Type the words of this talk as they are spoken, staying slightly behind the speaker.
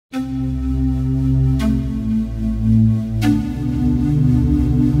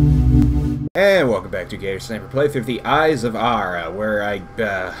And welcome back to Gator Sniper Playthrough The Eyes of Aaand, where I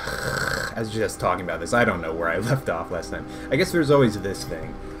was just talking about this. I don't know where I left off last time. I guess there's always this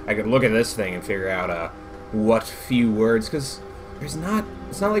thing. I could look at this thing and figure out what few words, because it's not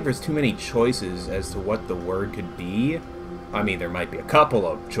like there's too many choices as to what the word could be. I mean, there might be a couple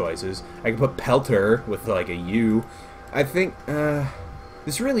of choices. I could put pelter with like a U. I think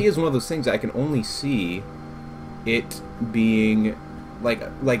this really is one of those things I can only see it being like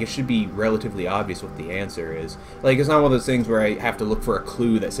it should be relatively obvious what the answer is. Like, it's not one of those things where I have to look for a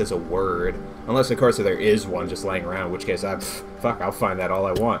clue that says a word, unless of course there is one just laying around, in which case fuck, I'll find that all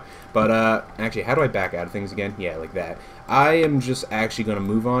I want. But actually, how do I back out of things again? Yeah, like that. I am just actually going to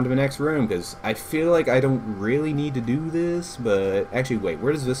move on to the next room because I feel like I don't really need to do this. But actually, wait,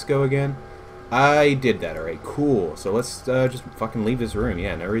 where does this go again? I did that. Alright, cool. So let's just fucking leave this room.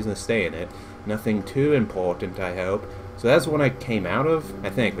 Yeah, no reason to stay in it. Nothing too important, I hope. So that's when I came out of,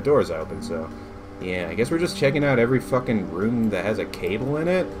 I think. The door's open, so yeah, I guess we're just checking out every fucking room that has a cable in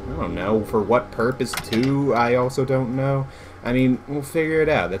it. I don't know. For what purpose, too, I also don't know. I mean, we'll figure it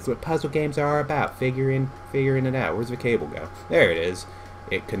out. That's what puzzle games are about, figuring it out. Where's the cable go? There it is.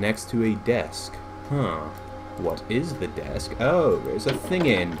 It connects to a desk. Huh. What is the desk? Oh, there's a thing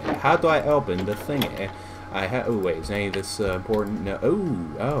in there. How do I open the thingy? Oh, wait, is any of this important? No.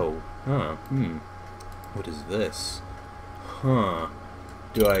 Oh, huh, What is this? Huh.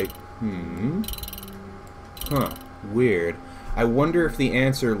 Huh. Weird. I wonder if the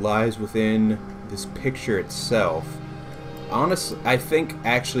answer lies within this picture itself. Honestly, I think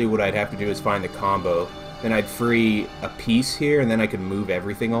actually what I'd have to do is find the combo. Then I'd free a piece here, and then I could move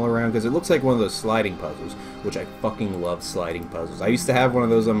everything all around, because it looks like one of those sliding puzzles, which I fucking love sliding puzzles. I used to have one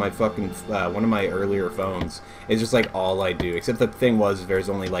of those on my fucking, one of my earlier phones. It's just like all I do, except the thing was there's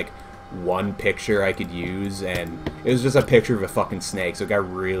only like one picture I could use, and it was just a picture of a fucking snake, so it got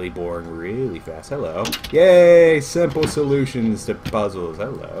really boring really fast. Hello. Yay! Simple solutions to puzzles.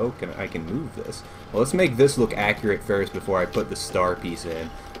 Hello. I can move this. Well, let's make this look accurate first before I put the star piece in.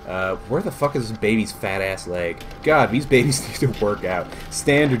 Where the fuck is this baby's fat-ass leg? God, these babies need to work out.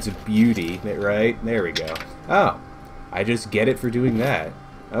 Standards of beauty, right? There we go. Oh, I just get it for doing that.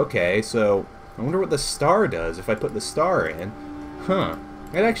 Okay, so I wonder what the star does if I put the star in. Huh.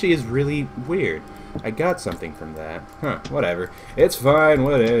 That actually is really weird. I got something from that. Huh, whatever. It's fine,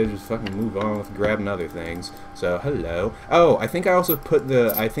 whatever. Just fucking move on with grabbing other things. So, hello. Oh, I think I also put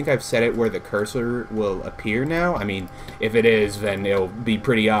I think I've set it where the cursor will appear now. I mean, if it is, then it'll be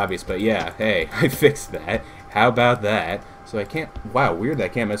pretty obvious. But yeah, hey, I fixed that. How about that? So I can't, wow, weird that I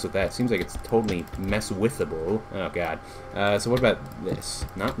can't mess with that. Seems like it's totally mess-withable. Oh, God. So what about this?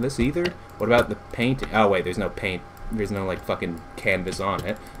 Not this either? What about the paint? Oh, wait, there's no paint. There's no, like, fucking canvas on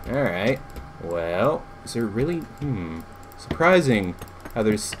it. Alright. Well, is there really... Surprising how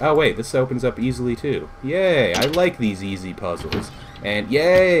there's... Oh, wait, this opens up easily, too. Yay! I like these easy puzzles. And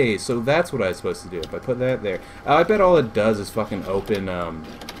yay! So that's what I was supposed to do. If I put that there... I bet all it does is fucking open,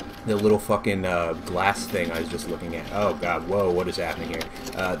 the little fucking, glass thing I was just looking at. Oh, God, whoa, what is happening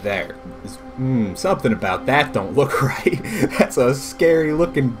here? There. Something about that don't look right. That's a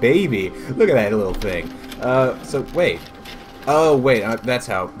scary-looking baby. Look at that little thing. So, wait. Oh, wait, that's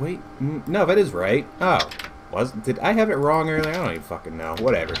how... Wait, no, that is right. Oh, did I have it wrong earlier? I don't even fucking know.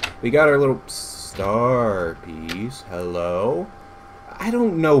 Whatever. We got our little star piece. Hello? I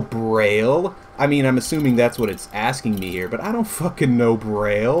don't know Braille. I mean, I'm assuming that's what it's asking me here, but I don't fucking know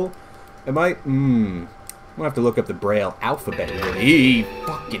Braille. Am I... I'm gonna have to look up the Braille alphabet.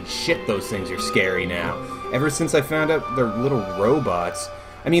 Fucking shit, those things are scary now. Ever since I found out they're little robots...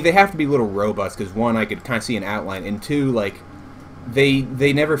 I mean, they have to be little robots, because one, I could kind of see an outline, and two, like, they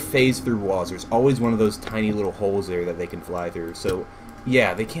never phase through walls. There's always one of those tiny little holes there that they can fly through. So,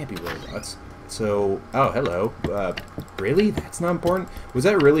 yeah, they can't be robots. So, oh, hello. Really? That's not important? Was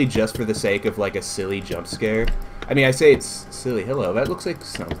that really just for the sake of, like, a silly jump scare? I mean, I say it's silly. Hello, that looks like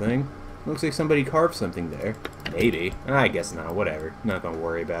something. Looks like somebody carved something there. Maybe. I guess not. Whatever. Not gonna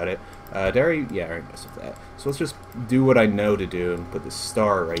worry about it. Yeah, I already messed with that. So let's just do what I know to do and put the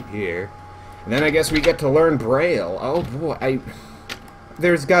star right here. And then I guess we get to learn Braille. Oh boy,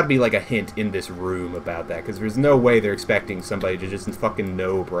 there's got to be like a hint in this room about that, because there's no way they're expecting somebody to just fucking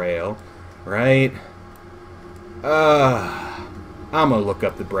know Braille, right? I'm gonna look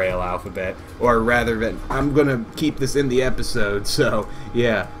up the Braille alphabet, or rather, I'm gonna keep this in the episode, so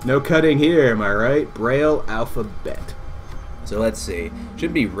yeah, no cutting here, am I right? Braille alphabet. So let's see.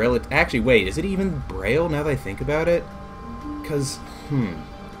 Should be relative. Actually, wait, is it even Braille now that I think about it? Because,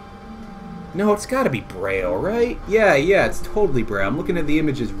 no, it's gotta be Braille, right? Yeah, it's totally Braille. I'm looking at the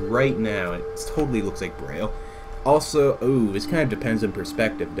images right now, and it totally looks like Braille. Also, ooh, this kind of depends on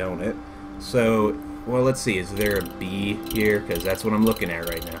perspective, don't it? So, well, let's see. Is there a B here? Because that's what I'm looking at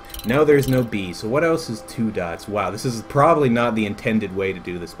right now. No, there's no B. So what else is 2 dots? Wow, this is probably not the intended way to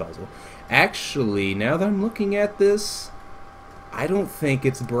do this puzzle. Actually, now that I'm looking at this, I don't think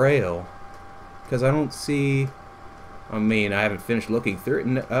it's Braille. Because I don't see... I mean, I haven't finished looking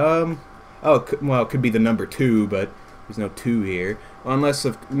through it. Oh, well, it could be the number 2, but there's no 2 here. Unless,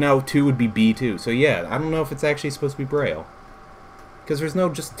 no, 2 would be B too. So yeah, I don't know if it's actually supposed to be Braille. Because there's no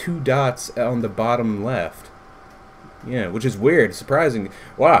just 2 dots on the bottom left. Yeah, which is weird, surprising.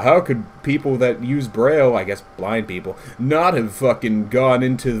 Wow, how could people that use Braille, I guess blind people, not have fucking gone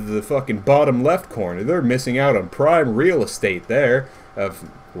into the fucking bottom left corner? They're missing out on prime real estate there of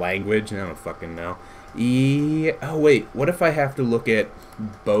language. I don't fucking know. Oh wait, what if I have to look at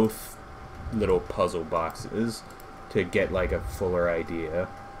both little puzzle boxes to get like a fuller idea?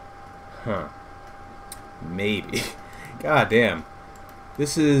 Huh. Maybe. God damn.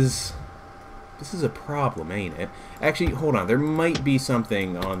 This is a problem, ain't it? Actually, hold on. There might be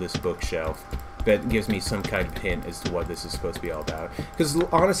something on this bookshelf that gives me some kind of hint as to what this is supposed to be all about. Because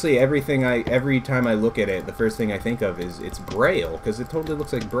honestly, every time I look at it, the first thing I think of is it's Braille, because it totally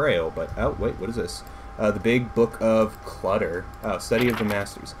looks like Braille. But oh wait, what is this? The Big Book of Clutter. Oh, Study of the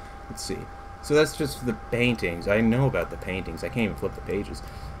Masters. Let's see. So that's just the paintings. I know about the paintings. I can't even flip the pages.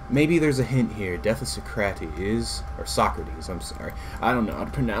 Maybe there's a hint here. Death of Socrates, or Socrates, I'm sorry. I don't know how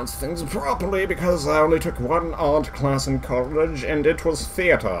to pronounce things properly because I only took one art class in college, and it was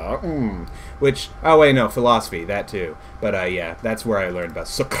theater. Which, oh wait, no, philosophy, that too. But yeah, that's where I learned about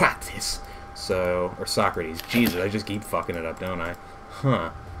Socrates. So, or Socrates. Jesus, I just keep fucking it up, don't I? Huh.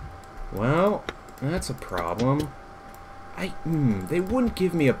 Well, that's a problem. They wouldn't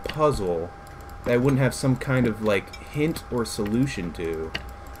give me a puzzle that I wouldn't have some kind of, like, hint or solution to.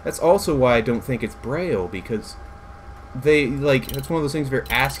 That's also why I don't think it's Braille, because they, like, it's one of those things they're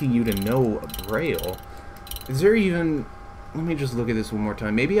asking you to know Braille. Is there even... Let me just look at this one more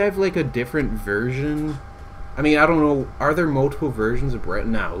time. Maybe I have, like, a different version? I mean, I don't know. Are there multiple versions of Braille?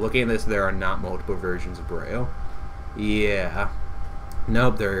 No, looking at this, there are not multiple versions of Braille. Yeah.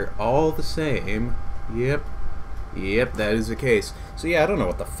 Nope, they're all the same. Yep. Yep, that is the case. So yeah, I don't know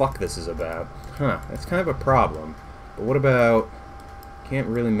what the fuck this is about. Huh, that's kind of a problem. But what about... Can't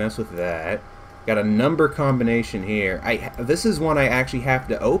really mess with that. Got a number combination here. This is one I actually have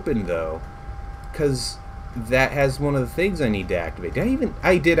to open, though. Because that has one of the things I need to activate.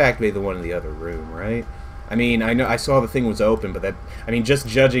 I did activate the one in the other room, right? I mean, I know I saw the thing was open, but that... I mean, just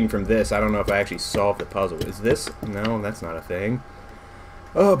judging from this, I don't know if I actually solved the puzzle. Is this... No, that's not a thing.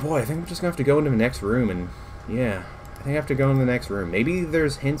 Oh boy, I think I'm just going to have to go into the next room and... Yeah, I think I have to go in the next room. Maybe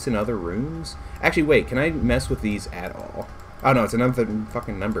there's hints in other rooms? Actually, wait, can I mess with these at all? Oh no, it's another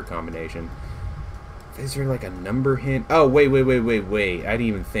fucking number combination. Is there like a number hint? Oh, wait. I didn't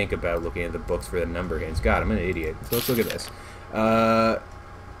even think about looking at the books for the number hints. God, I'm an idiot. So let's look at this.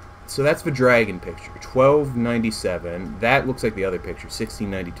 So that's the dragon picture, 1297. That looks like the other picture,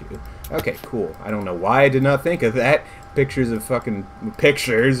 1692. Okay, cool. I don't know why I did not think of that. Pictures of fucking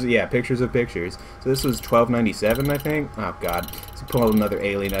pictures. Yeah, pictures of pictures. So this was 1297, I think. Oh god. Let's pull out another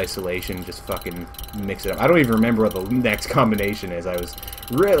Alien Isolation. Just fucking mix it up. I don't even remember what the next combination is. I was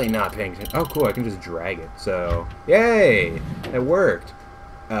really not paying attention. Oh, cool. I can just drag it. So, yay! It worked.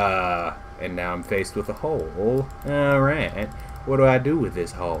 And now I'm faced with a hole. Alright. What do I do with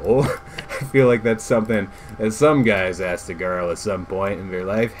this hole? I feel like that's something that some guys ask a girl at some point in their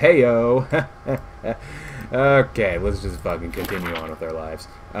life. Heyo! Okay, let's just fucking continue on with our lives.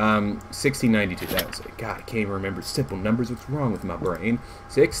 1692, that was it. God, I can't even remember simple numbers. What's wrong with my brain?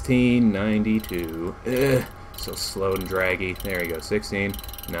 1692. Ugh, so slow and draggy. There we go,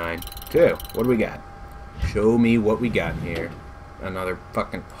 1692. What do we got? Show me what we got in here. Another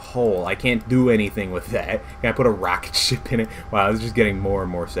fucking hole. I can't do anything with that. Can I put a rocket ship in it? Wow, this is just getting more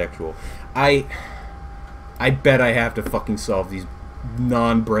and more sexual. I bet I have to fucking solve these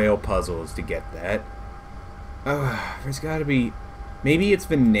non-braille puzzles to get that. There's gotta be... Maybe it's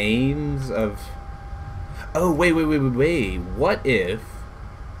the names of... Oh, wait. What if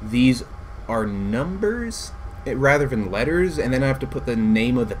these are numbers rather than letters, and then I have to put the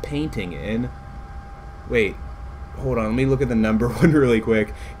name of the painting in? Wait. Hold on, let me look at the number one really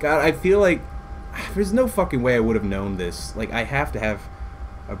quick. God, I feel like... There's no fucking way I would have known this. Like, I have to have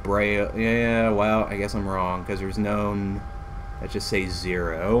a braille... Yeah, well, I guess I'm wrong, because there's no... Let's just say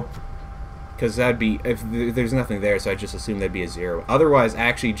 0. Because that'd be... If there's nothing there, so I just assume that'd be a 0. Otherwise,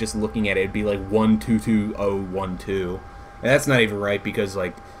 actually, just looking at it, it'd be like 122012. And that's not even right, because,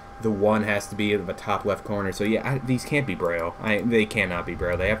 like, the 1 has to be in the top left corner. So, yeah, these can't be braille. They cannot be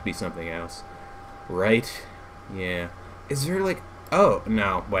braille. They have to be something else. Right? Yeah. Is there, like... Oh,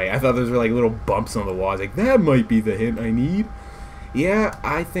 no, wait, I thought those were like little bumps on the wall. I was like, that might be the hint I need. Yeah,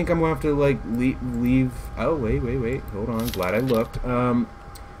 I think I'm gonna have to, like, leave... Oh, wait, hold on, glad I looked.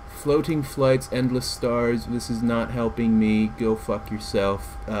 Floating flights, endless stars, this is not helping me, go fuck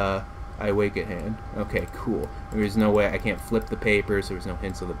yourself. I wake at hand. Okay, cool. There's no way, I can't flip the paper, so there's no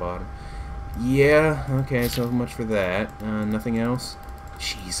hints at the bottom. Yeah, okay, so much for that. Nothing else?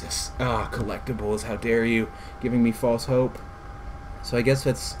 Jesus. Collectibles, how dare you, giving me false hope. So I guess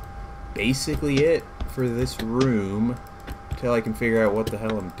that's basically it for this room, until I can figure out what the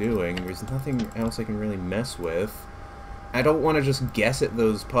hell I'm doing. There's nothing else I can really mess with. I don't want to just guess at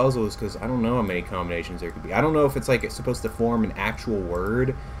those puzzles, because I don't know how many combinations there could be. I don't know if it's, like, it's supposed to form an actual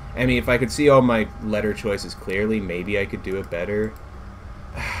word. I mean, if I could see all my letter choices clearly, maybe I could do it better.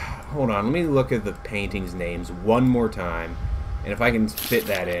 Hold on, let me look at the painting's names one more time, and if I can fit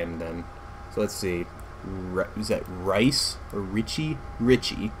that in, then... So let's see. Is that Rice or Ricci?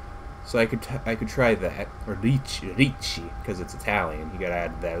 Ricci. So I could try that, or Ricci, because it's Italian. You gotta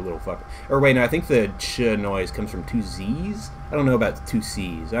add that little fucking. Or wait, no, I think the ch noise comes from two Z's. I don't know about two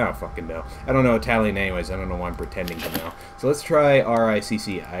C's. I don't fucking know. I don't know Italian anyways. I don't know why I'm pretending to know. So let's try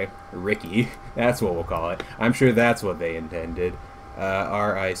R-I-C-C-I, Ricky. That's what we'll call it. I'm sure that's what they intended.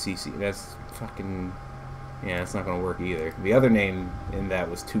 R-I-C-C. That's fucking. Yeah, it's not gonna work either. The other name in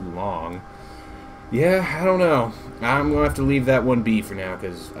that was too long. Yeah, I don't know. I'm going to have to leave that one be for now,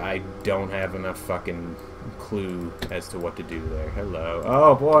 because I don't have enough fucking clue as to what to do there. Hello.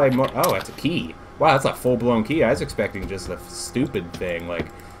 Oh, boy. Oh, that's a key. Wow, that's a full-blown key. I was expecting just a stupid thing, like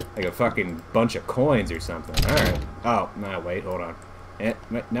a fucking bunch of coins or something. Alright. Oh, no, wait, hold on.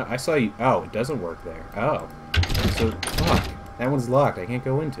 No, I saw you. Oh, it doesn't work there. Oh. So, fuck. That one's locked. I can't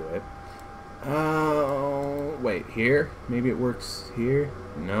go into it. Oh, wait, here? Maybe it works here?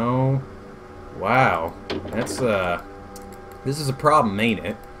 No. Wow, that's, this is a problem, ain't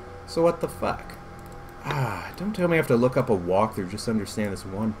it? So what the fuck? Don't tell me I have to look up a walkthrough just to understand this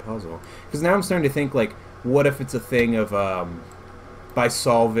one puzzle. Because now I'm starting to think, like, what if it's a thing of, by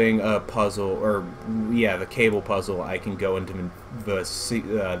solving a puzzle, or, yeah, the cable puzzle, I can go into the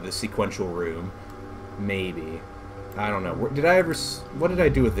sequential room. Maybe. I don't know. What did I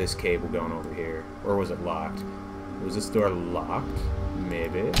do with this cable going over here? Or was it locked? Was this door locked?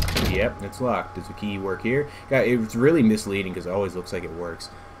 Maybe. Yep, it's locked. Does the key work here? Yeah, it's really misleading because it always looks like it works.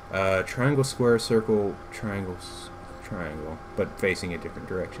 Triangle, square, circle, triangle, triangle, but facing a different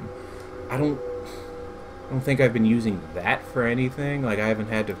direction. I don't think I've been using that for anything. Like, I haven't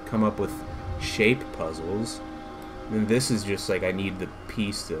had to come up with shape puzzles. And this is just like I need the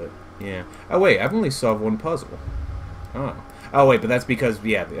piece to... Yeah. Oh, wait, I've only solved one puzzle. Oh. Oh, wait, but that's because...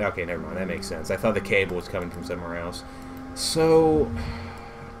 Yeah, okay, never mind. That makes sense. I thought the cable was coming from somewhere else. So,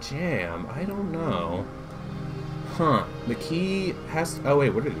 jam, I don't know. Huh, the key has to, oh wait,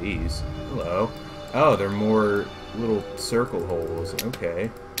 what are these? Hello. Oh, they're more little circle holes, okay.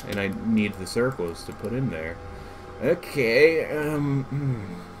 And I need the circles to put in there. Okay,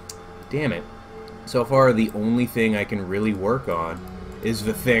 damn it. So far, the only thing I can really work on is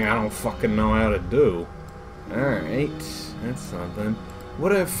the thing I don't fucking know how to do. Alright, that's something.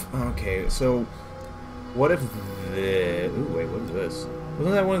 What if, okay, so... What if the... Ooh, wait, what is this?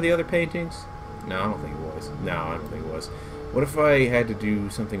 Wasn't that one of the other paintings? No, I don't think it was. No, I don't think it was. What if I had to do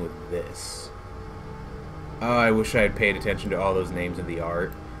something with this? Oh, I wish I had paid attention to all those names in the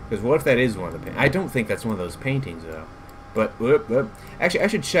art. Because what if that is one of the paintings? I don't think that's one of those paintings, though. But, actually, I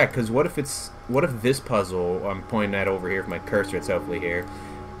should check, because what if it's... What if this puzzle... I'm pointing that over here with my cursor, it's hopefully here.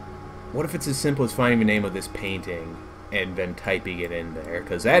 What if it's as simple as finding the name of this painting and then typing it in there?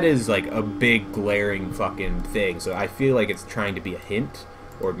 Because that is like a big glaring fucking thing, so I feel like it's trying to be a hint.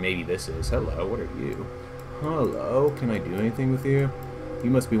 Or maybe this is. Hello, what are you? Hello, can I do anything with you? You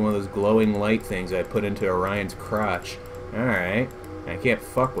must be one of those glowing light things I put into Orion's crotch. Alright, I can't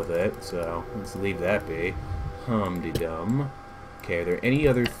fuck with it, so let's leave that be. Hum-de-dum. Okay, are there any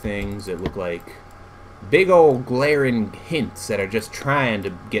other things that look like big old glaring hints that are just trying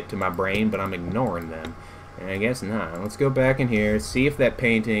to get to my brain, but I'm ignoring them? And I guess not. Let's go back in here, see if that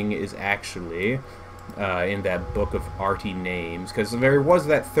painting is actually in that book of arty names, because there was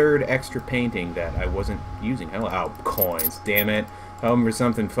that third extra painting that I wasn't using. Oh, coins, damn it. Hoping for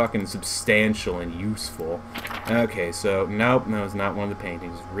something fucking substantial and useful. Okay, so, nope, that was not one of the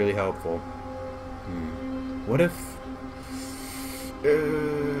paintings. Really helpful. What if...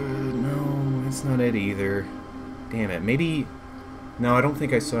 no, that's not it either. Damn it, maybe... No, I don't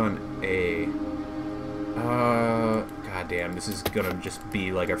think I saw an A. Goddamn, this is gonna just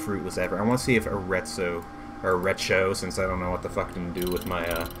be like a fruitless effort. I want to see if Retso, since I don't know what the fuck to do with my,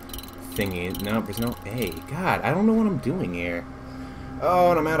 thingy. No, there's no A. God, I don't know what I'm doing here.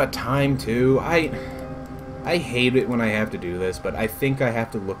 Oh, and I'm out of time, too. I hate it when I have to do this, but I think I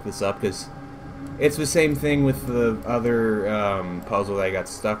have to look this up, because it's the same thing with the other puzzle that I got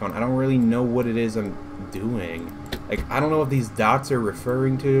stuck on. I don't really know what it is I'm doing. Like, I don't know what these dots are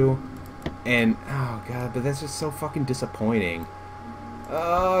referring to, and, oh god, but that's just so fucking disappointing.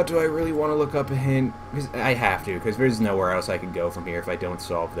 Do I really want to look up a hint? Because I have to, because there's nowhere else I can go from here if I don't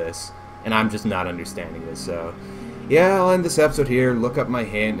solve this. And I'm just not understanding this, so... yeah, I'll end this episode here, look up my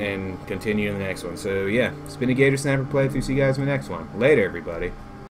hint, and continue in the next one. So, yeah, it's been a Gator Sniper playthrough. See you guys in the next one. Later, everybody.